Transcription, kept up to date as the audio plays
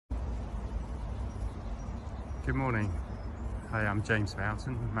Good morning. Hi, I'm James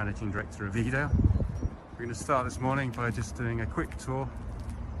Boughton, Managing Director of Edale. We're going to start this morning by just doing a quick tour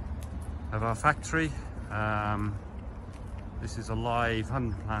of our factory. This is a live,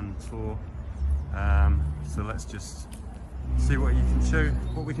 unplanned tour. So let's just see what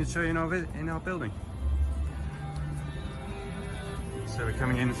we can show you in our building. So we're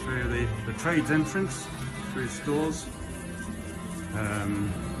coming in through the trades entrance, through stores.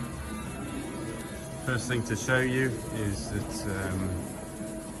 First thing to show you is that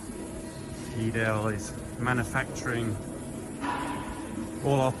Edale is manufacturing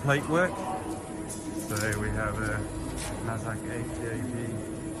all our plate work. So we have a Mazak ATAP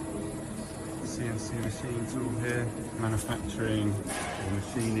CNC machine tool here, manufacturing or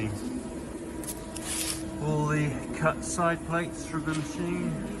machining all the cut side plates from the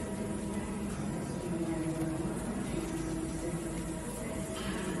machine.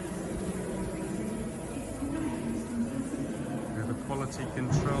 Quality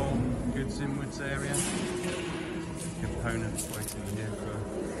control, goods inwards area, components waiting here for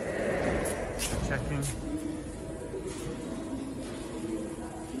checking.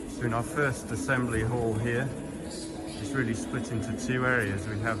 So in our first assembly hall here, it's really split into two areas.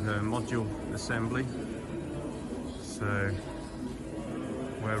 We have the module assembly, so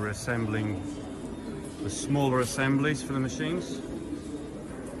where we're assembling the smaller assemblies for the machines.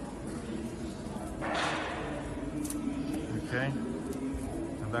 Okay.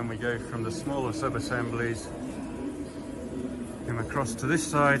 Then we go from the smaller sub-assemblies, come across to this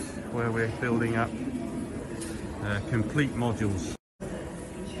side where we're building up complete modules.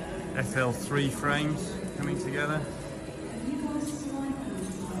 FL3 frames coming together.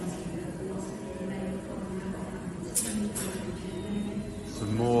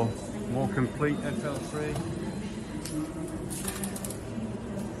 Some more complete FL3.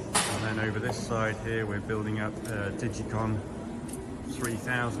 And then over this side here we're building up Digicon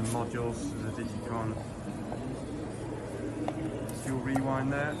 3000 modules, the Digicon dual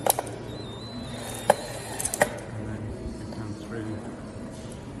rewind there, and then we come through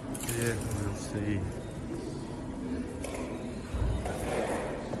here and we'll see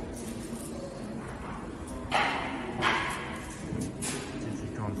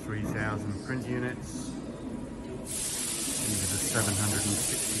Digicon 3000 print units. These are the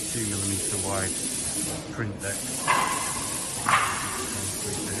 762mm wide print decks.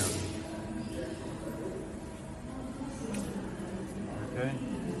 Okay,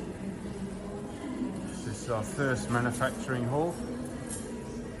 this is our first manufacturing hall.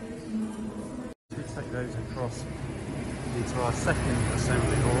 We take those across into our second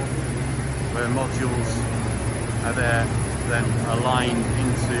assembly hall, where modules are there then aligned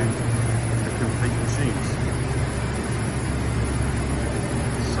into the complete machines.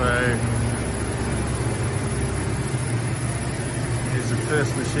 So here's the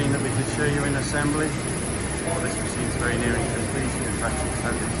first machine that we could show you in assembly. Well, this machine's very nearing completion. In fact, it's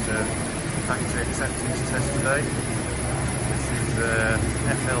had its factory acceptance test today. This is the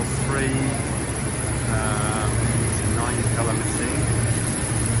FL3, it's a 9-colour machine.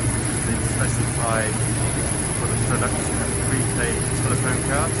 It's specified for the production of prepaid telephone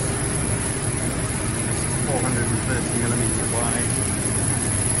cards. This is 430mm wide.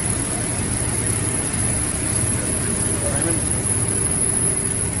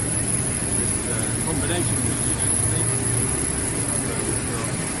 Combination machine actually. So we've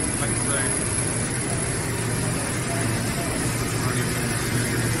got flexo running into the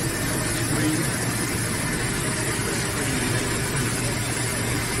screen. The screen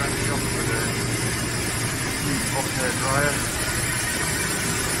wrapped up with a huge hot air dryer.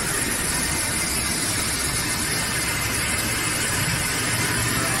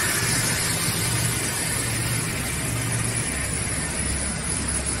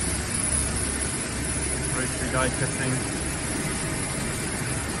 Rotary die cutting.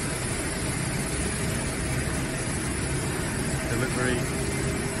 Delivery.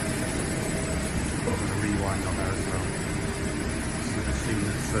 Got a rewind on there as well. This is a machine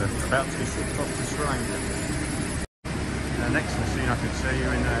that's about to be shipped off to Shrine. The next machine I could show you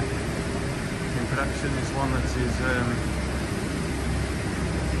in production is one that is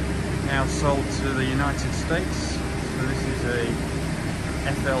now sold to the United States. So this is a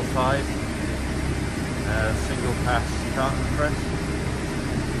FL5. Single pass carton press.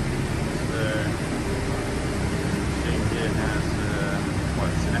 The machine here has,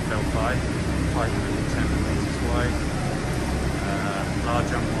 it's an FL5, 510mm wide,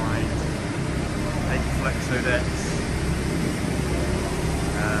 large unwind, 8 flexo decks,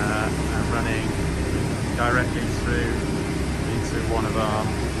 and running directly through into one of our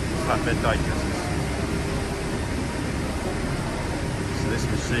flatbed die cutters. this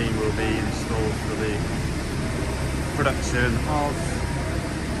machine will be installed for the production of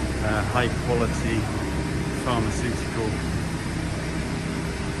high quality pharmaceutical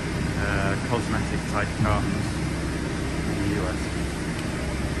cosmetic type cartons in the US.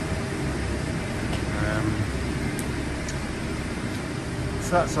 So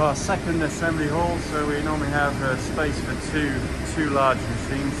that's our second assembly hall. So we normally have space for two large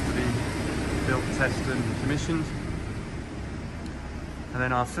machines to be built, tested and commissioned. And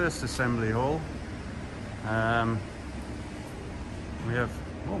then our first assembly hall, we have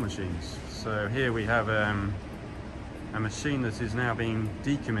more machines. So here we have a machine that is now being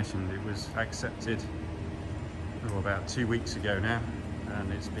decommissioned. It was accepted about 2 weeks ago now,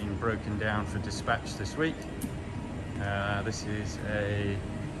 and it's been broken down for dispatch this week. This is a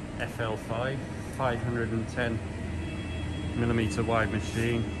FL5 510mm wide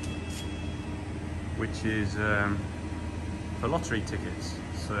machine, which is for lottery tickets.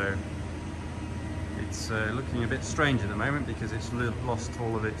 So it's looking a bit strange at the moment because it's lost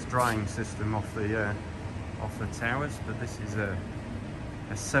all of its drying system off the towers. But this is a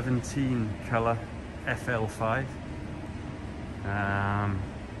 17 colour FL5.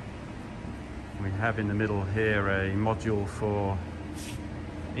 We have in the middle here a module for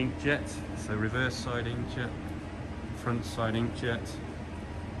inkjet, so reverse side inkjet, front side inkjet.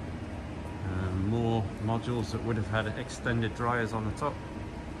 More modules that would have had extended dryers on the top.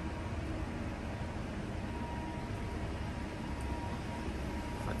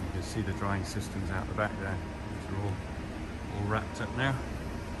 In fact, you can see the drying systems out the back there, which are all wrapped up now.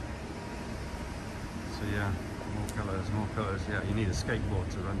 So yeah, more colours. Yeah, you need a skateboard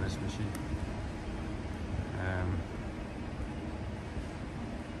to run this machine.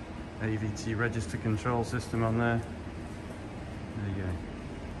 AVT register control system on there. There you go.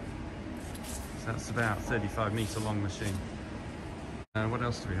 So that's about a 35-metre long machine. What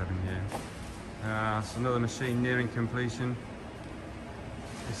else do we have in here? It's another machine nearing completion.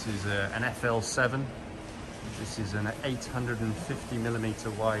 This is an FL7. This is an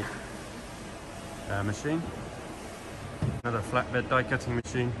 850mm wide machine. Another flatbed die cutting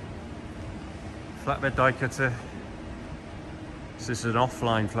machine. Flatbed die cutter. This is an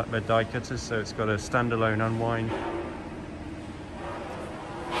offline flatbed die cutter, so it's got a standalone unwind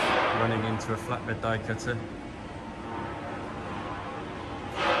running into a flatbed die cutter.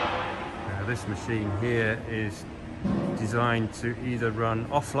 This machine here is designed to either run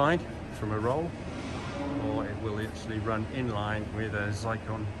offline from a roll, or it will actually run inline with a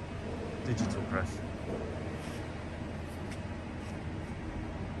Zycon digital press.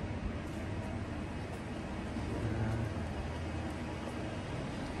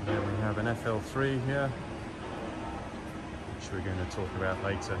 Then we have an FL3 here, which we're going to talk about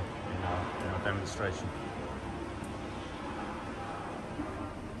later in our demonstration.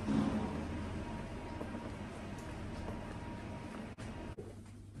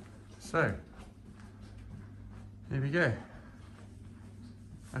 So, here we go.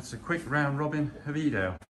 That's a quick round robin of Edale.